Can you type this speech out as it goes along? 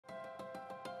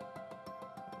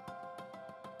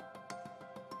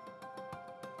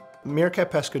Meerkat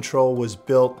Pest Control was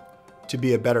built to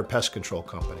be a better pest control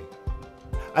company.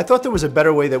 I thought there was a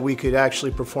better way that we could actually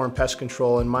perform pest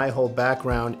control, and my whole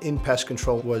background in pest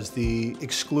control was the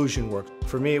exclusion work.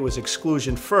 For me, it was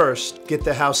exclusion first, get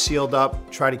the house sealed up,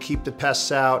 try to keep the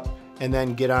pests out, and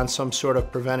then get on some sort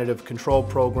of preventative control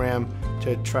program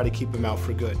to try to keep them out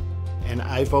for good. And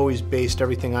I've always based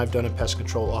everything I've done in pest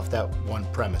control off that one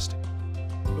premise.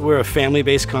 We're a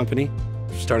family-based company,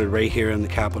 started right here in the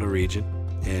capital region.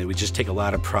 And we just take a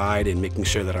lot of pride in making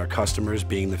sure that our customers,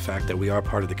 being the fact that we are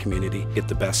part of the community, get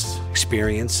the best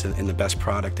experience and the best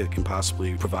product that it can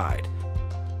possibly provide.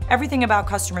 Everything about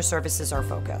customer service is our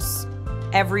focus.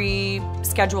 Every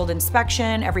scheduled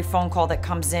inspection, every phone call that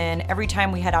comes in, every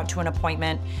time we head out to an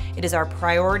appointment, it is our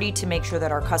priority to make sure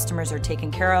that our customers are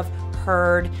taken care of,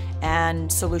 heard,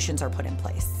 and solutions are put in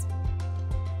place.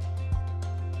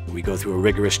 We go through a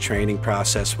rigorous training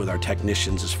process with our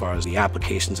technicians as far as the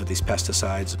applications of these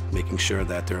pesticides, making sure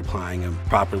that they're applying them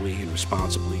properly and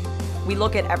responsibly. We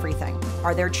look at everything.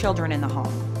 Are there children in the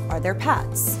home? Are there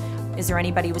pets? Is there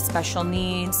anybody with special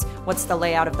needs? What's the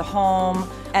layout of the home?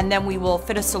 And then we will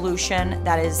fit a solution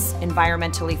that is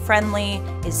environmentally friendly,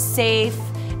 is safe,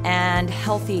 and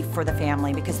healthy for the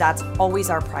family, because that's always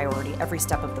our priority every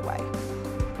step of the way.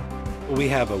 We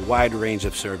have a wide range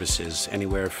of services,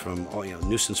 anywhere from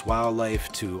nuisance wildlife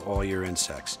to all your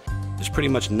insects. There's pretty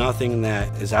much nothing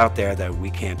that is out there that we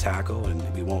can't tackle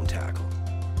and we won't tackle.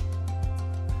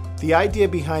 The idea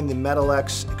behind the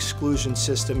Metal-X exclusion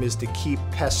system is to keep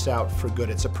pests out for good.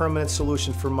 It's a permanent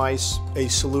solution for mice, a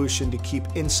solution to keep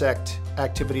insect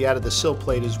activity out of the sill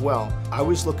plate as well. I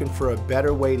was looking for a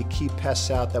better way to keep pests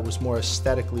out that was more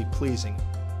aesthetically pleasing.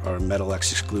 Our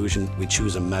Metal-X exclusion, we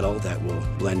choose a metal that will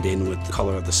blend in with the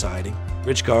color of the siding.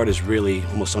 Ridge Guard is really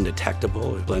almost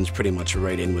undetectable. It blends pretty much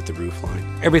right in with the roof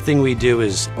line. Everything we do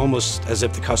is almost as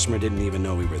if the customer didn't even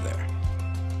know we were there.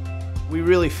 We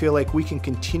really feel like we can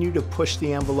continue to push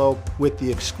the envelope with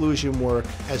the exclusion work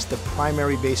as the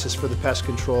primary basis for the pest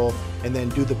control, and then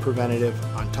do the preventative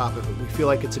on top of it. We feel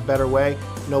like it's a better way.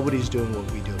 Nobody's doing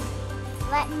what we do.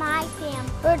 Let my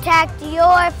family protect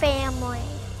your family.